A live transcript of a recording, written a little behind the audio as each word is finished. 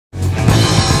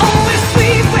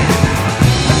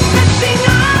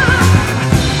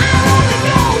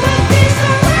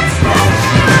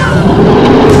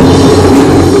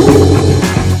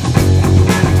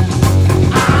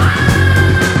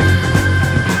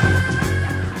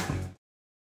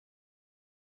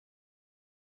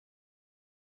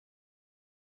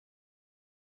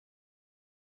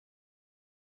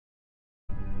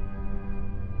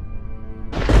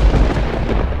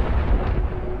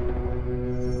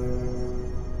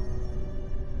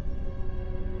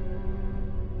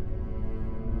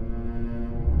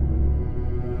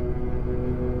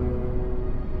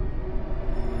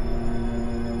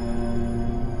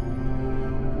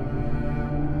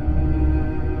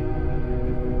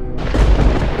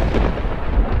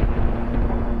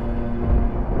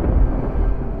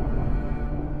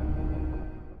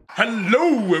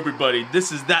Hello everybody,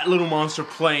 this is That Little Monster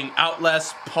playing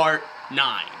Outlast Part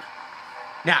 9.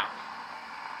 Now,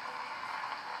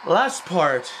 last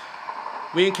part,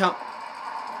 we encounter...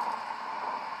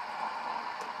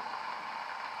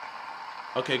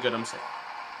 Okay, good, I'm safe.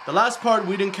 The last part,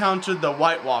 we'd encountered the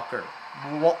White Walker.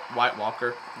 White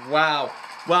Walker? Wow.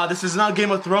 Wow, this is not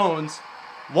Game of Thrones.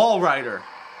 Walrider.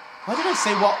 Why did I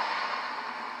say Wal...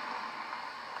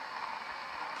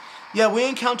 Yeah, we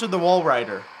encountered the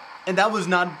Walrider. And that was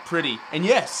not pretty. And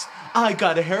yes, I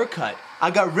got a haircut.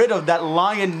 I got rid of that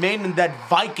lion mane and that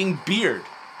Viking beard.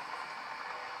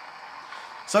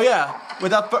 So yeah,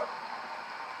 without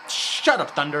Shut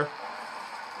up, Thunder.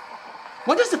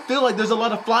 Why does it feel like there's a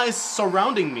lot of flies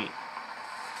surrounding me?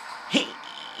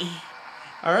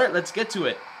 Alright, let's get to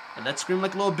it. And let's scream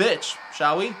like a little bitch,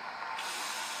 shall we?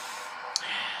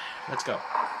 Let's go.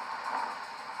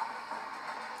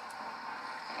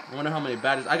 I wonder how many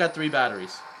batteries. I got 3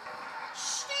 batteries.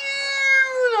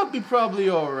 That'll be probably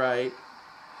alright.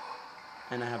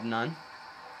 And I have none.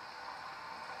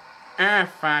 Ah,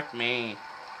 fuck me.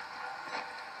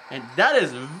 And that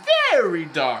is very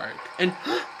dark. And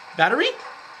battery?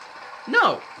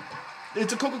 No.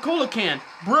 It's a Coca-Cola can.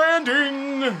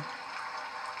 Branding.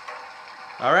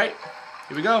 Alright.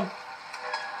 Here we go.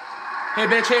 Hey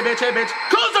bitch, hey bitch, hey bitch.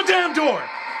 Close the damn door!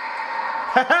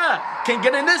 Haha! Can't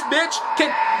get in this bitch!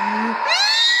 Can't...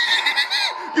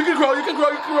 You can crawl, you can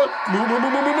crawl, you can crawl. Move, move,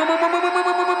 move, move, move, move, move, move,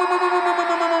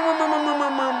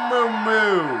 move,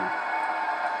 move.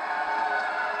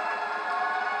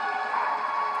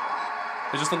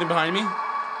 Is there something behind me?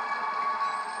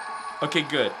 Okay,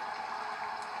 good.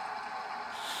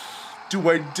 Do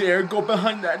I dare go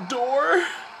behind that door?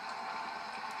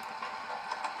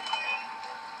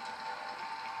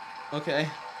 Okay.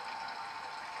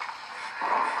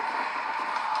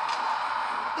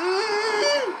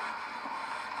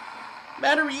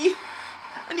 Battery!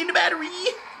 I need a battery!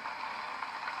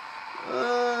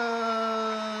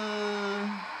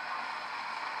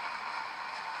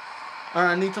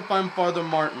 Alright, I need to find Father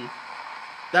Martin.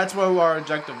 That's where our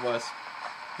objective was.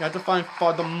 You have to find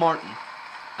Father Martin.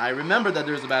 I remember that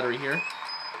there's a battery here.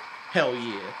 Hell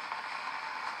yeah.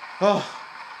 Oh.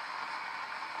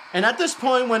 And at this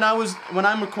point, when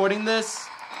I'm recording this,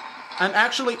 I'm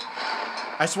actually...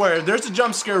 I swear, if there's a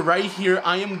jump scare right here,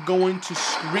 I am going to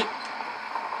scream...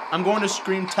 I'm going to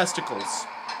scream testicles.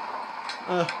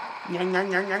 Alright.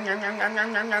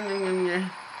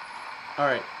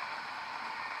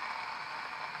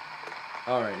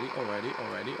 Alrighty.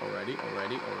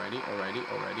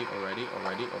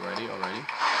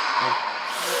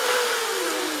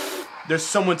 There's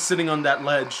someone sitting on that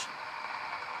ledge.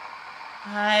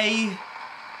 Hi.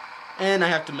 And I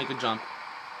have to make a jump.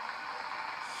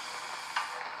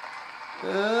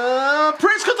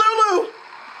 Prince Cthulhu!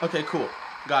 Okay, cool.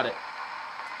 Got it.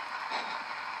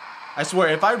 I swear,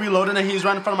 if I reload and he's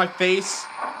right in front of my face...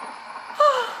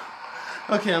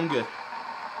 Okay, I'm good.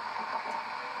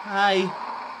 Hi.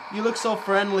 You look so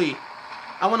friendly.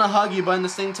 I want to hug you, but at the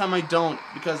same time I don't,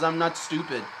 because I'm not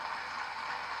stupid.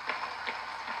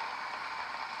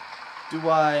 Do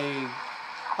I...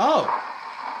 Oh!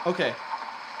 Okay.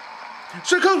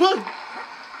 Sure, come on!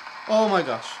 Oh my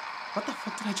gosh. What the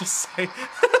fuck did I just say?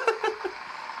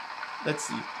 Let's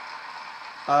see.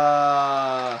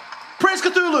 Prince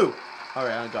Cthulhu!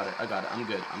 Alright, I got it. I'm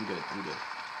good.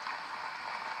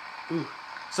 Ooh.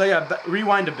 So yeah,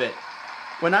 rewind a bit.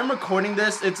 When I'm recording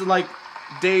this, it's like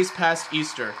days past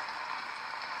Easter.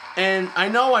 And I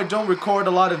know I don't record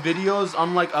a lot of videos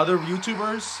unlike other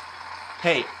YouTubers.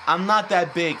 Hey, I'm not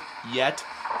that big yet.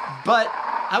 But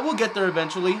I will get there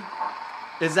eventually.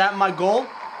 Is that my goal?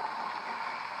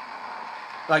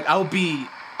 Like, I'll be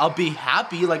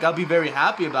happy. Like, I'll be very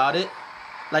happy about it.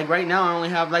 Like, right now, I only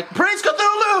have, like, Prince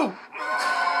Cthulhu!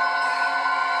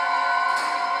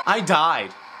 I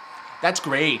died. That's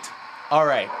great.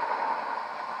 Alright.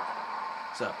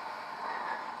 So.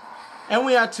 And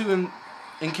we had to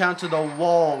encounter the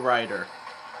Walrider.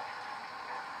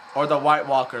 Or the White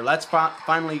Walker. Let's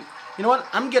finally... You know what?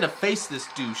 I'm gonna face this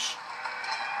douche.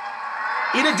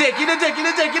 Eat a dick, eat a dick, eat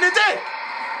a dick, eat a dick!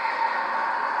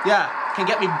 Yeah, can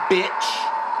get me, bitch.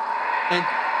 And...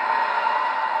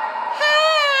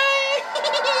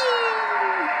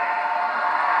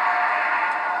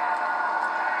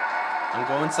 I'm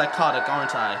going psychotic,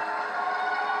 aren't I?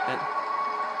 And...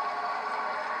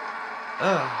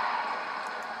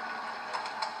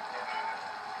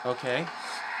 Okay.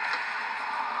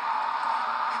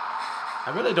 I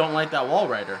really don't like that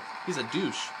Walrider. He's a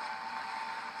douche.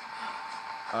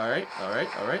 Alright.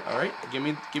 Give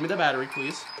me the battery,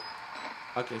 please.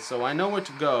 Okay, so I know where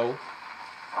to go.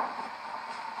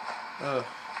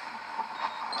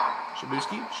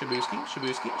 Shabuski, Shabuski,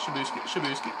 Shabuski, Shabuski,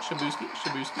 Shabuski, Shabuski,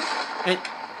 Shabuski. And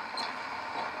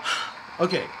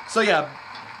okay, so yeah,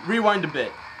 rewind a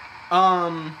bit.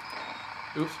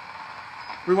 Oops.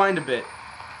 Rewind a bit.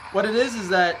 What it is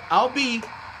that I'll be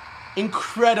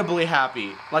incredibly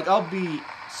happy. Like, I'll be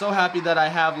so happy that I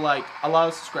have, like, a lot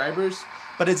of subscribers,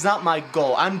 but it's not my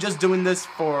goal. I'm just doing this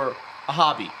for a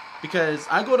hobby. Because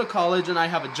I go to college and I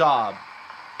have a job.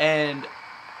 And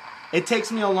it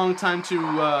takes me a long time to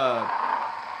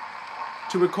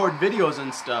record videos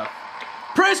and stuff.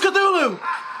 Praise Cthulhu!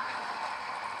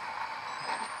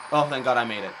 Oh, thank God I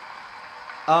made it.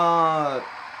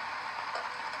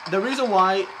 The reason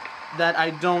why that I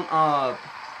don't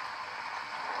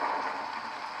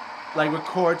like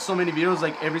record so many videos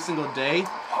like every single day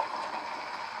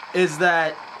is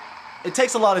that it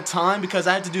takes a lot of time because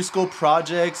I have to do school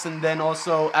projects, and then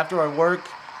also after I work,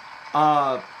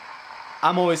 I'm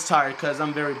always tired because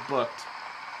I'm very booked.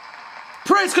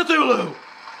 Praise Cthulhu!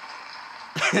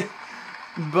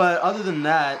 But other than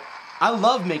that, I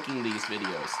love making these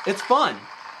videos. It's fun.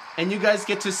 And you guys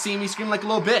get to see me scream like a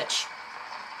little bitch.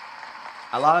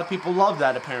 A lot of people love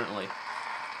that, apparently.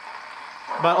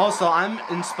 But also, I'm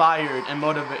inspired and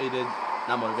motivated.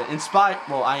 Not motivated. Inspired.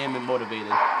 Well, I am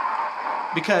motivated.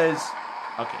 Because,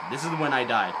 okay, this is when I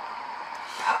died.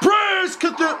 Praise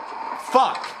Cthulhu!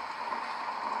 Fuck!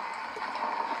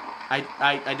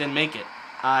 I didn't make it.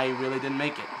 I really didn't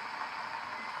make it.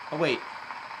 Oh, wait.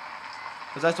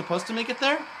 Was I supposed to make it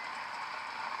there?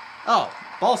 Oh,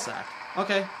 ballsack.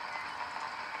 Okay.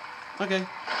 Okay.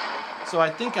 So I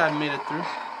think I made it through.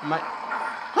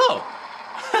 Oh!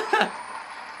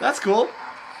 That's cool.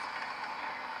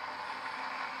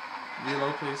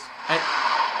 Reload, please.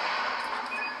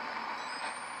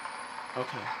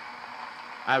 Okay.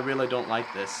 I really don't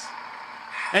like this.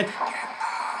 And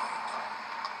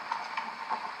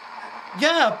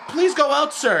yeah, please go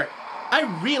out, sir. I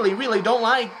really, really don't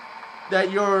like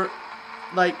that you're,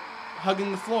 like,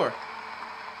 hugging the floor.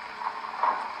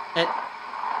 And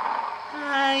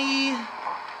hi.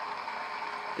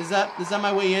 Is that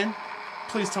my way in?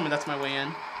 Please tell me that's my way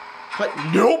in. But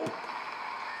nope.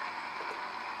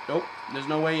 Nope. There's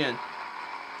no way in.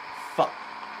 Fuck.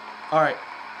 All right.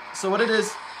 So what it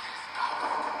is?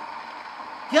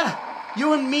 Yeah,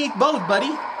 you and me both,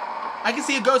 buddy. I can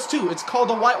see a ghost too. It's called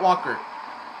the White Walker.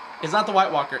 It's not the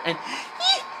White Walker. And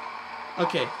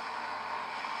okay.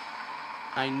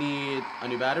 I need a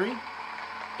new battery.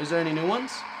 Is there any new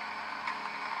ones?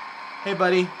 Hey,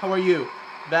 buddy. How are you?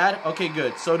 Bad? Okay,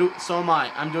 good. So am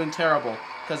I. I'm doing terrible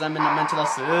because I'm in a mental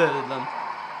asylum.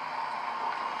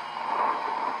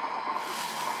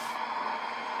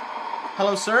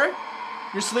 Hello, sir?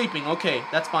 You're sleeping. Okay,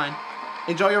 that's fine.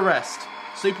 Enjoy your rest.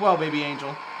 Sleep well, baby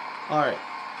angel. Alright.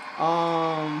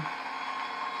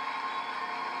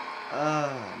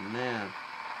 Man.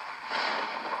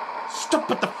 Stop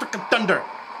with the frickin' thunder!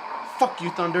 Fuck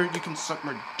you, thunder. You can suck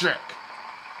my dick.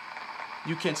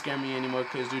 You can't scare me anymore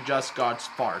because you're just God's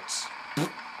farts.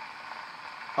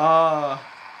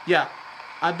 Yeah.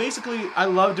 I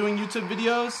love doing YouTube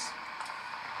videos.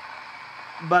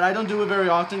 But I don't do it very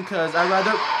often because I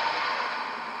rather...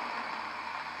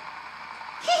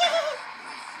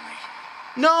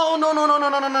 No.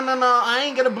 I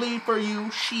ain't gonna bleed for you.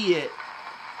 Shit.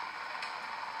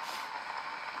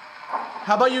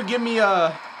 How about you give me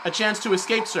a chance to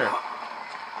escape, sir?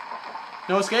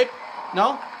 No escape?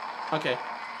 No? Okay.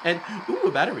 And, ooh,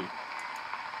 a battery.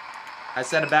 I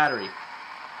said a battery.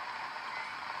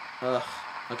 Ugh.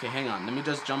 Okay, hang on. Let me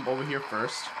just jump over here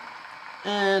first.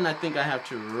 And I think I have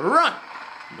to run.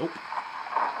 Nope.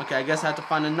 Okay, I guess I have to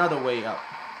find another way up.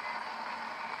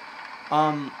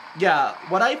 Yeah,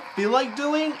 what I feel like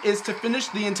doing is to finish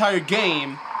the entire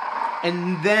game,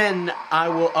 and then I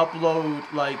will upload,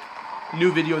 like,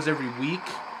 new videos every week.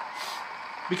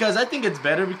 Because I think it's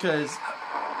better because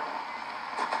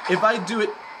if I do it...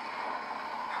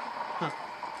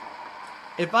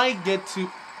 If I get to...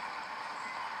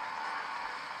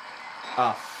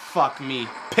 Ah, fuck me.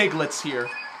 Piglet's here.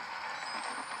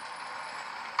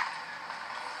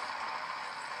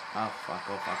 Oh fuck,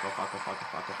 oh fuck, oh fuck, oh fuck, oh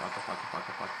fuck, oh fuck, oh fuck, oh fuck, oh fuck,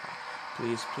 oh fuck.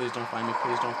 Please, please don't find me,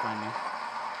 please don't find me.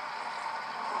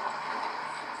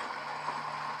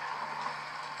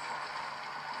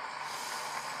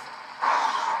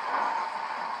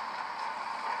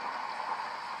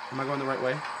 Am I going the right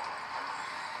way?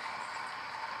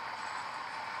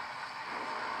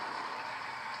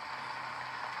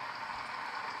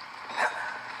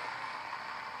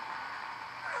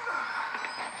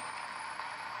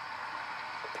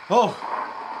 Oh,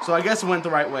 so I guess it went the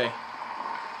right way.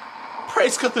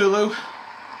 Praise Cthulhu.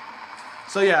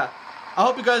 So yeah, I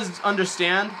hope you guys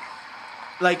understand.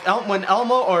 Like, when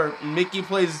Elmo or Mickey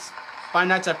plays Five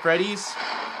Nights at Freddy's,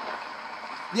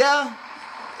 yeah,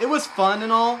 it was fun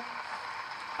and all.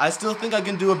 I still think I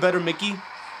can do a better Mickey.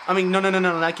 I mean, no,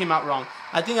 that came out wrong.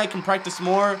 I think I can practice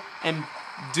more and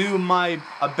do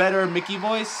a better Mickey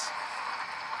voice.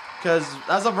 Because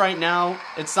as of right now,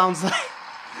 it sounds like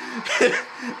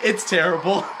it's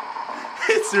terrible.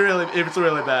 It's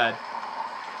really bad.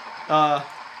 I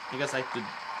guess I have to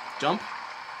jump.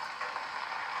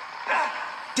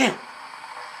 Damn!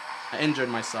 I injured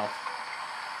myself.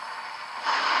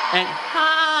 And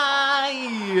hi!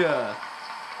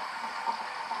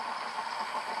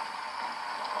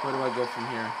 Where do I go from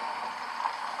here?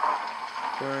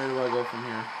 Where do I go from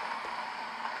here?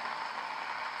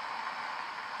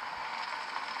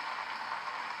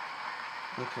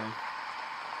 Okay.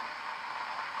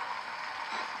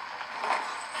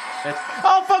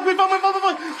 Oh fuck me, fuck me, fuck me,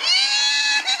 fuck me!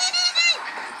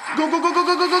 Go, go, go, go,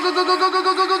 go, go, go, go, go, go, go,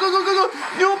 go, go, go, go, go, go!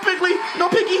 No Piggy, no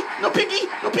Piggy, no Piggy,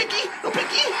 no Piggy, no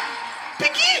Piggy,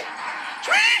 Piggy!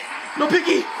 No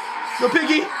Piggy, no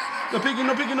Piggy, no Piggy,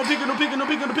 no Piggy, no Piggy, no Piggy, no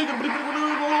Piggy, no Piggy, no Piggy.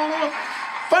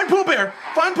 Find Pooh Bear,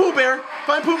 find Pooh Bear,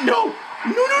 find Pooh. No,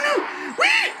 no, no, no!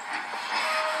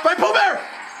 Find Pooh Bear,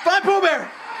 find Pooh Bear,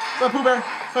 find Pooh Bear,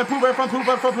 find Pooh Bear, find Pooh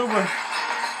Bear, find Pooh Bear.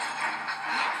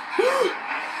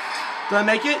 Did I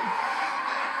make it?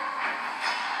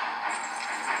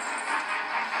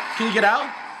 Can you get out?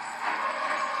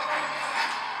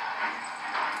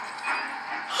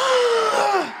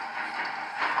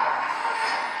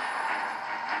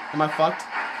 Am I fucked?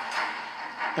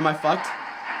 Am I fucked?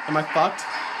 Am I fucked?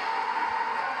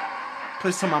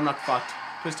 Please tell me I'm not fucked.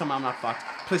 Please tell me I'm not fucked.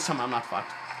 Please tell me I'm not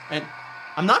fucked. And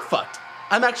I'm not fucked.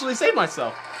 I'm actually saved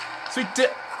myself. Sweet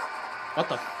dip. What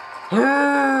the?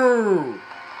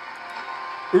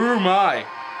 Ooh my.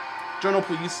 Journal,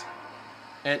 please.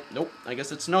 And nope, I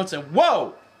guess it's notes. And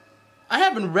whoa! I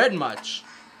haven't read much.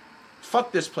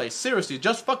 Fuck this place. Seriously,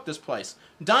 just fuck this place.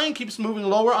 Dying keeps moving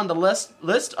lower on the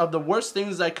list of the worst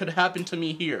things that could happen to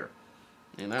me here.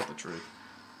 Ain't that the truth?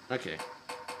 Okay.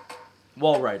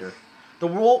 Walrider. The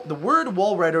word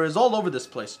Walrider is all over this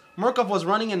place. Murkoff was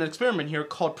running an experiment here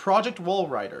called Project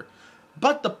Walrider.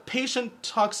 But the patient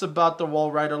talks about the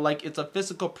Walrider like it's a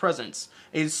physical presence,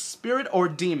 a spirit or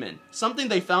demon, something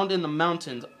they found in the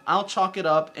mountains. I'll chalk it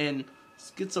up in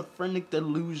schizophrenic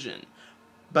delusion.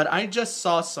 But I just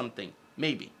saw something.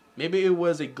 Maybe. Maybe it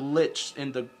was a glitch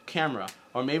in the camera,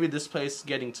 or maybe this place is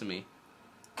getting to me.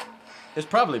 It's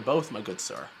probably both, my good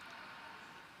sir.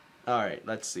 Alright,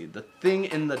 let's see. The thing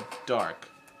in the dark.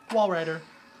 Walrider.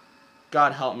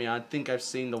 God help me, I think I've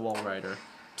seen the Walrider.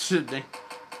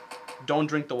 Don't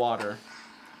drink the water.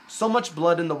 So much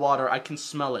blood in the water, I can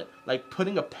smell it. Like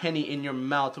putting a penny in your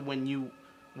mouth when you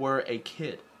were a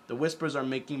kid. The whispers are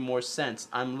making more sense.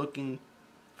 I'm looking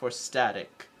for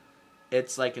static.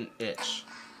 It's like an itch.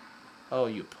 Oh,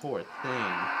 you poor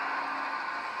thing.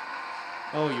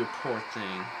 Oh, you poor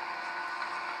thing.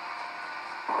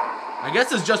 I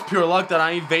guess it's just pure luck that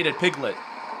I evaded Piglet.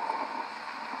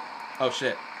 Oh,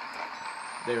 shit.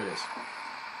 There it is.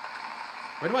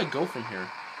 Where do I go from here?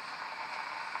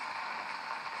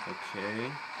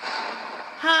 Okay.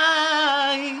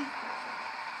 Hi!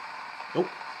 Nope.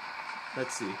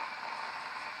 Let's see.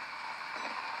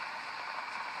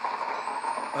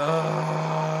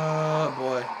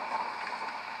 Boy.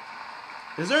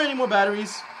 Is there any more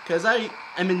batteries? Because I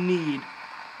am in need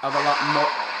of a lot more.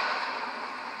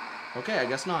 Okay, I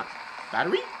guess not.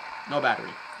 Battery? No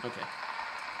battery. Okay.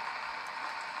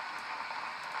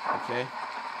 Okay.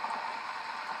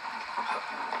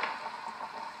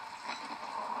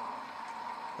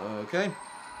 Okay.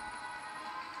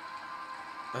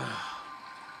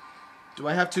 Do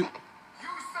I have to? You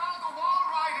saw the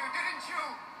Walrider, didn't you?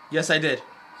 Yes, I did.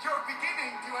 You're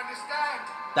beginning to understand.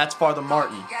 That's Father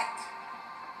Martin. Not yet.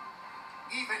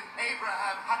 Even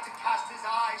Abraham had to cast his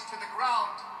eyes to the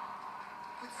ground.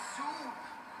 But soon,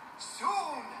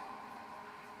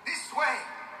 this way,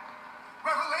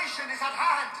 revelation is at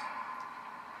hand.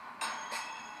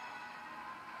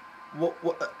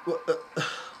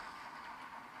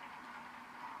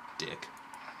 Dick.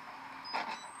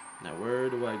 Now where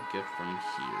do I get from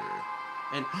here?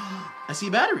 And I see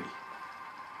a battery.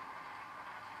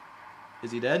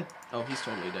 Is he dead? Oh, he's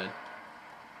totally dead.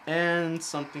 And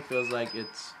something feels like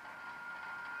it's...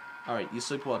 Alright, you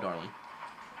sleep well, darling.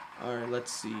 Alright,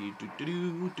 let's see.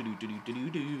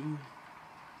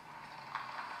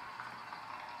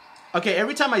 Okay,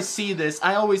 every time I see this,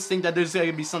 I always think that there's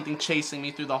gonna be something chasing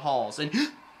me through the halls. And...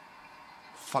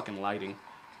 fucking lighting.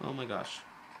 Oh my gosh.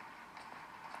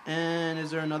 And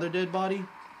is there another dead body?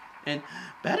 And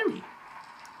battery.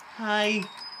 Hi.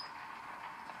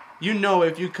 You know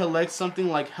if you collect something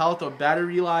like health or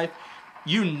battery life,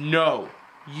 you know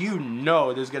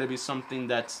there's gonna be something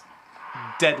that's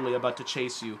deadly about to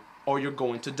chase you, or you're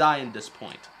going to die in this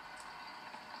point.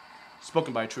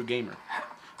 Spoken by a true gamer.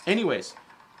 Anyways,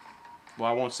 well,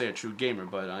 I won't say a true gamer,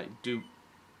 but I do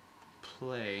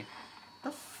play.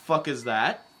 The fuck is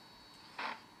that?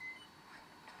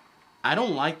 I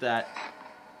don't like that.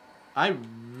 I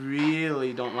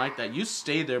really don't like that. You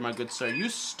stay there, my good sir. You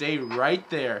stay right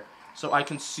there so I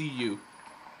can see you.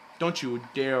 Don't you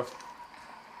dare,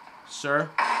 sir.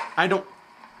 I don't...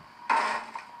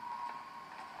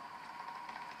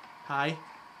 Hi.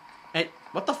 Hey,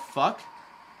 what the fuck?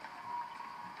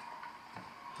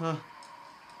 Huh.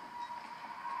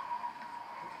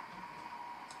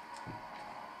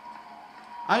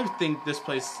 I think this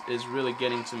place is really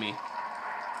getting to me.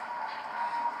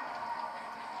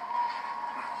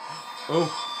 Oh.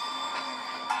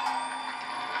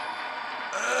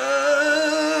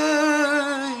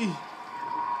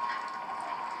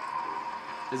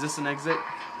 Is this an exit?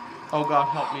 Oh God,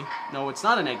 help me. No, it's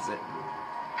not an exit.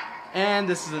 And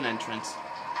this is an entrance.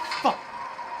 Fuck.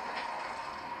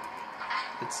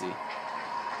 Let's see.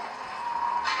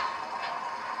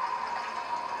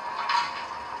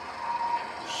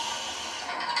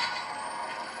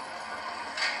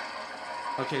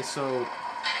 Okay, so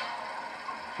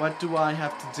what do I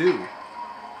have to do?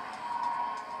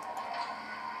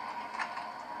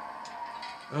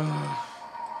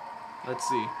 Let's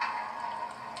see.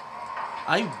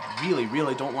 I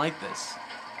really don't like this.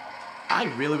 I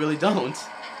really don't.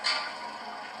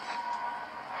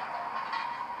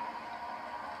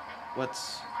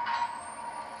 What's...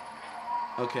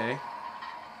 Okay.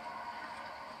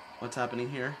 What's happening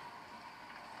here?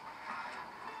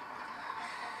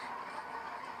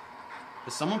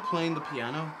 Is someone playing the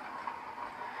piano?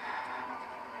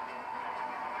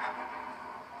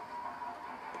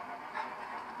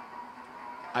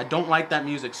 I don't like that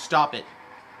music. Stop it.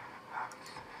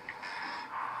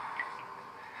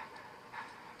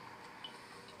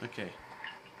 Okay.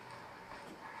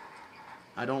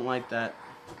 I don't like that.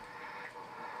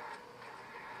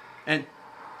 And...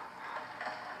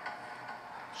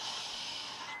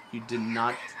 You did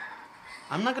not...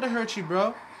 I'm not gonna hurt you,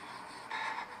 bro.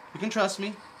 You can trust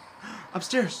me.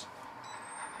 Upstairs.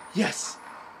 Yes.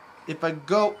 If I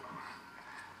go...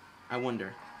 I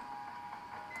wonder.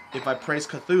 If I praise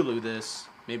Cthulhu this,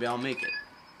 maybe I'll make it.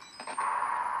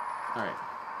 Alright.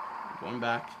 Going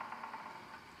back.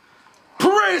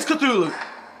 Praise Cthulhu!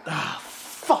 Ah,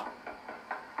 fuck.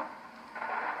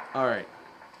 Alright.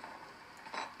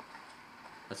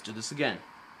 Let's do this again.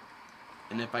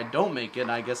 And if I don't make it,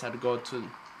 I guess I have to go to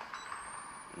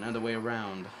another way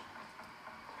around.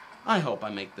 I hope I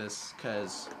make this,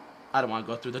 because I don't want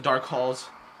to go through the dark halls.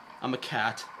 I'm a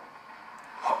cat.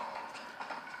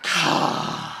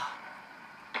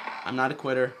 I'm not a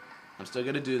quitter. I'm still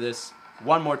going to do this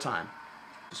one more time.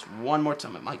 Just one more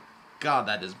time. My God,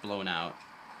 that is blown out.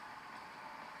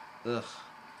 Ugh.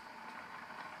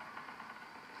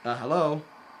 Hello?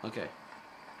 Okay.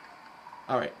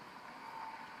 Alright.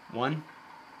 1,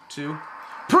 2.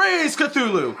 Praise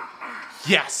Cthulhu!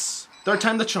 Yes! Third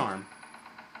time the charm.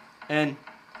 And...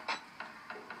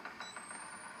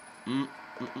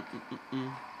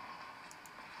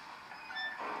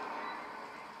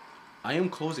 I am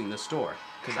closing this door,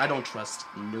 because I don't trust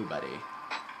nobody.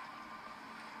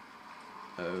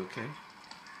 Okay. Nearly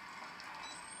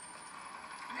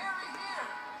here.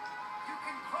 You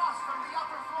can cross from the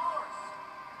upper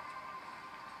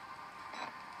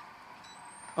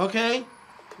floors. Okay.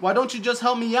 Why don't you just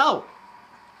help me out,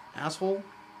 asshole?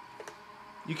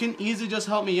 You can easily just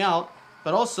help me out,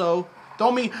 but also,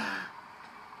 throw me...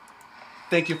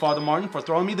 Thank you, Father Martin, for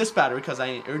throwing me this battery, because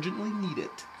I urgently need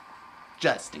it.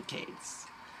 Just in case.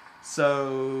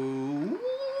 So...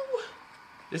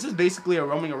 This is basically a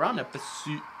roaming around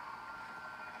episode.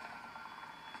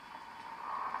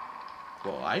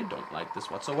 Well, I don't like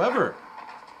this whatsoever.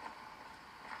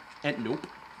 And nope.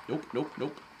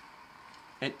 Nope.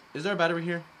 And is there a battery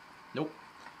here? Nope.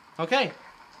 Okay.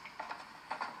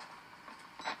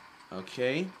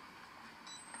 Okay.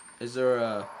 Is there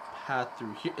a path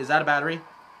through here? Is that a battery?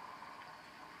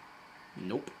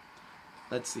 Nope.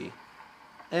 Let's see.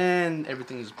 And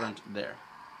everything is burnt there.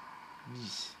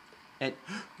 And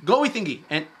glowy thingy.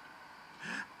 And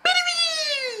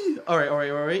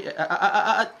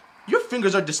alright. Your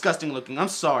fingers are disgusting looking. I'm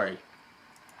sorry.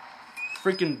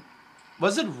 Freaking,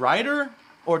 was it Ryder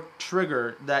or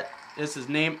Trigger that is his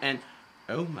name? And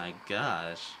oh my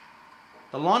gosh,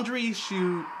 the laundry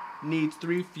chute needs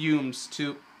 3 fumes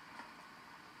to...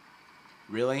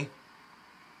 Really?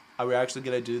 Are we actually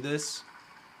gonna do this?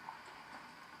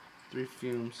 3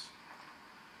 fumes.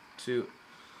 2.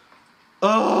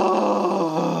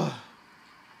 Oh!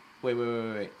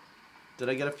 Wait. Did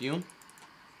I get a fume?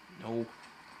 No.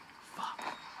 Fuck.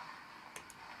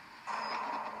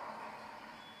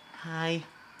 Hi.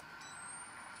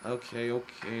 Okay,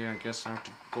 I guess I have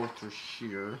to go through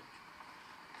here.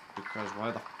 Because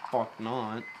why the fuck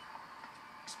not?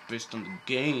 It's based on the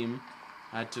game.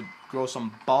 I had to grow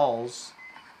some balls.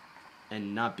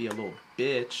 And not be a little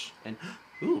bitch. And,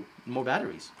 ooh, more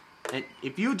batteries. And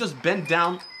if you just bend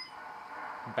down.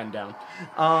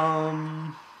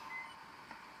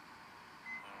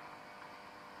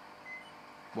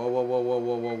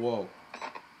 Whoa.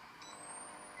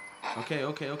 Okay,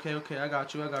 I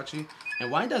got you. And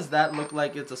why does that look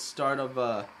like it's a start of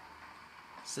a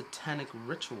satanic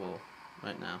ritual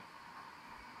right now?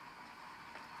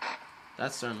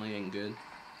 That certainly ain't good.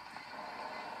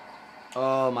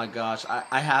 Oh my gosh,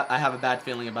 I have a bad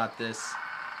feeling about this.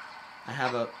 I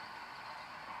have a...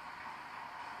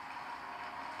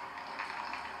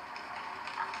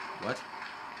 What?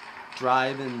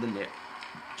 Drive in the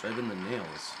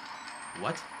nails.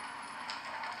 What?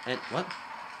 And what?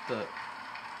 The...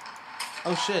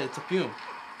 Oh shit, it's a fume.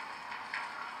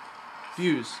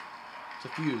 Fuse. It's a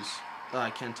fuse. Oh, I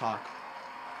can't talk.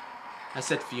 I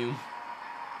said fume.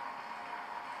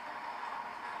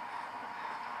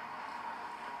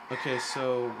 Okay,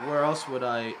 so where else would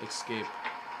I escape?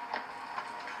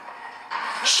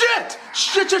 Shit!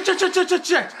 Shit! Exit.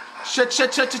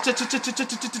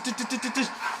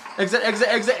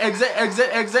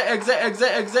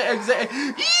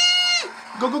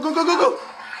 Go.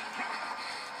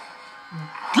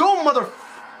 Go, mother...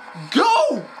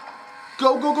 Go!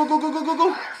 Go.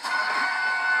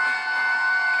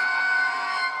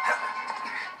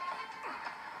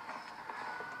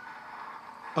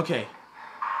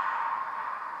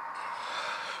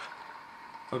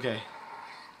 Okay.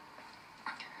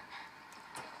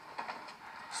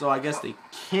 So I guess they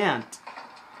can't.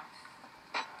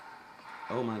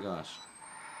 Oh my gosh.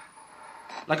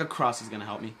 Like a cross is gonna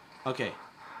help me. Okay,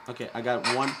 I got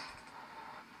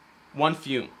one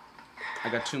fume. I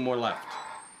got 2 more left.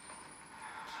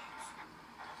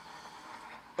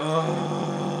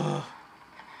 Ugh.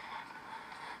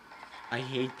 I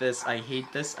hate this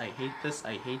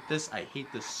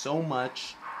so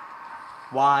much.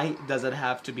 Why does it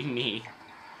have to be me?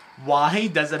 Why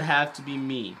does it have to be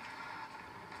me?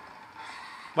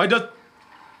 Why does...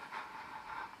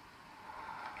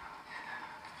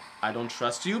 I don't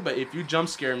trust you, but if you jump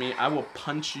scare me, I will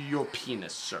punch your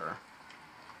penis, sir.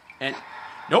 And...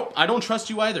 Nope, I don't trust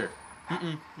you either.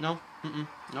 No.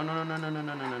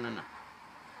 No.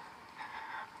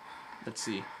 Let's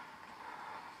see.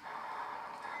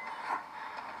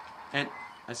 And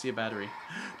I see a battery.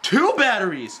 2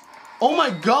 batteries! Oh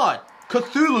my god!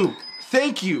 Cthulhu!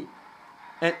 Thank you!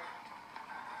 And...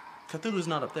 Cthulhu's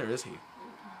not up there, is he?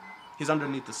 He's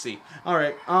underneath the sea.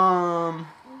 Alright,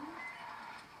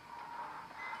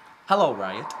 Hello,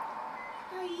 Riot.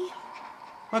 Hi.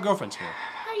 My girlfriend's here.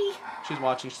 Hi. She's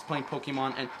watching, she's playing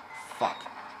Pokemon, and... Fuck.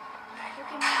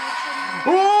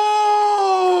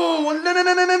 Oh!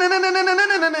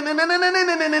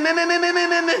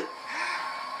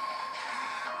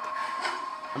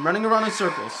 I'm running around in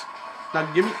circles. Now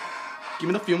give me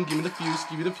the fume, give me the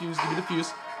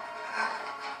fuse.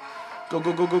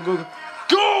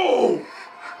 Go!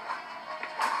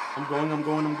 I'm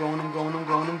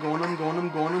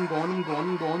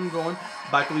going.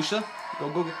 Bye, Felicia.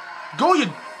 Go. Go, you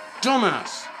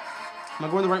dumbass! Am I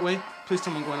going the right way? Please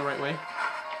tell me I'm going the right way.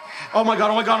 Oh my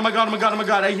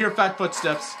god. I hear fast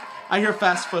footsteps.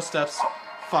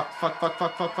 Fuck.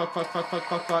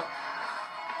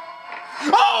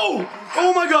 Oh!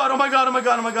 Oh my god.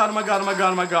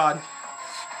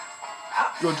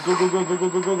 Go.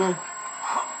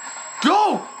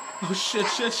 Go! Oh shit.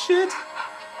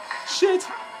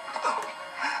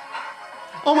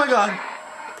 Oh my god.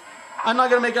 I'm not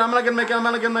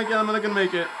gonna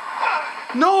make it.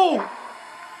 No!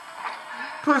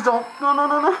 Please don't. No.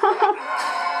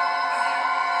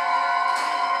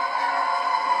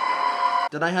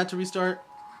 Did I have to restart?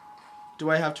 Do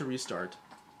I have to restart?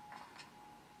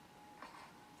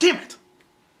 Damn it!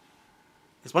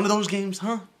 It's one of those games,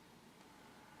 huh?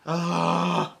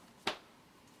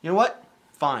 You know what?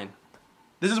 Fine.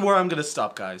 This is where I'm gonna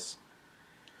stop, guys.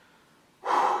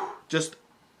 Just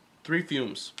 3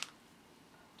 fumes.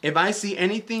 If I see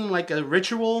anything like a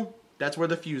ritual, that's where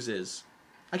the fuse is.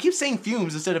 I keep saying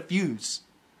fumes instead of fuse.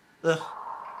 Ugh.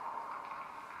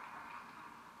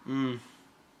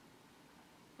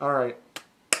 Alright.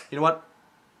 You know what?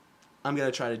 I'm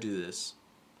gonna try to do this.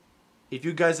 If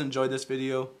you guys enjoyed this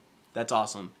video, that's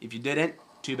awesome. If you didn't,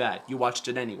 too bad. You watched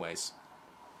it anyways.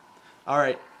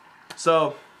 Alright,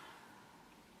 so,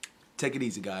 take it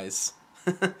easy, guys.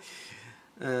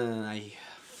 I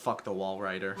fuck the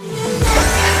Walrider.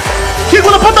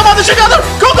 ¡Hijo de puta madre llegado!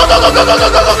 ¡Go, go, go, go, go, go,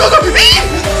 go, go, go, go!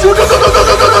 ¡Go, go, go, go,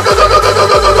 go, go, go, go, go, go, go,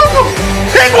 go, go, go!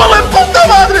 ¡Hijo de puta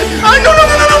madre! ¡Ay, no, no,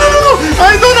 no, no, no, no, no!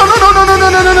 ¡Ay, no, no, no, no, no, no,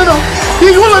 no, no, no, no, no!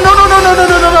 ¡Hijo de no, no, no, no, no,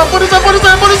 no, no, no! ¡Pónese, pónese,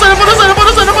 pónese, pónese,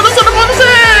 pónese, pónese, pónese!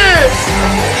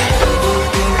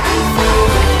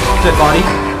 Dead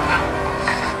body.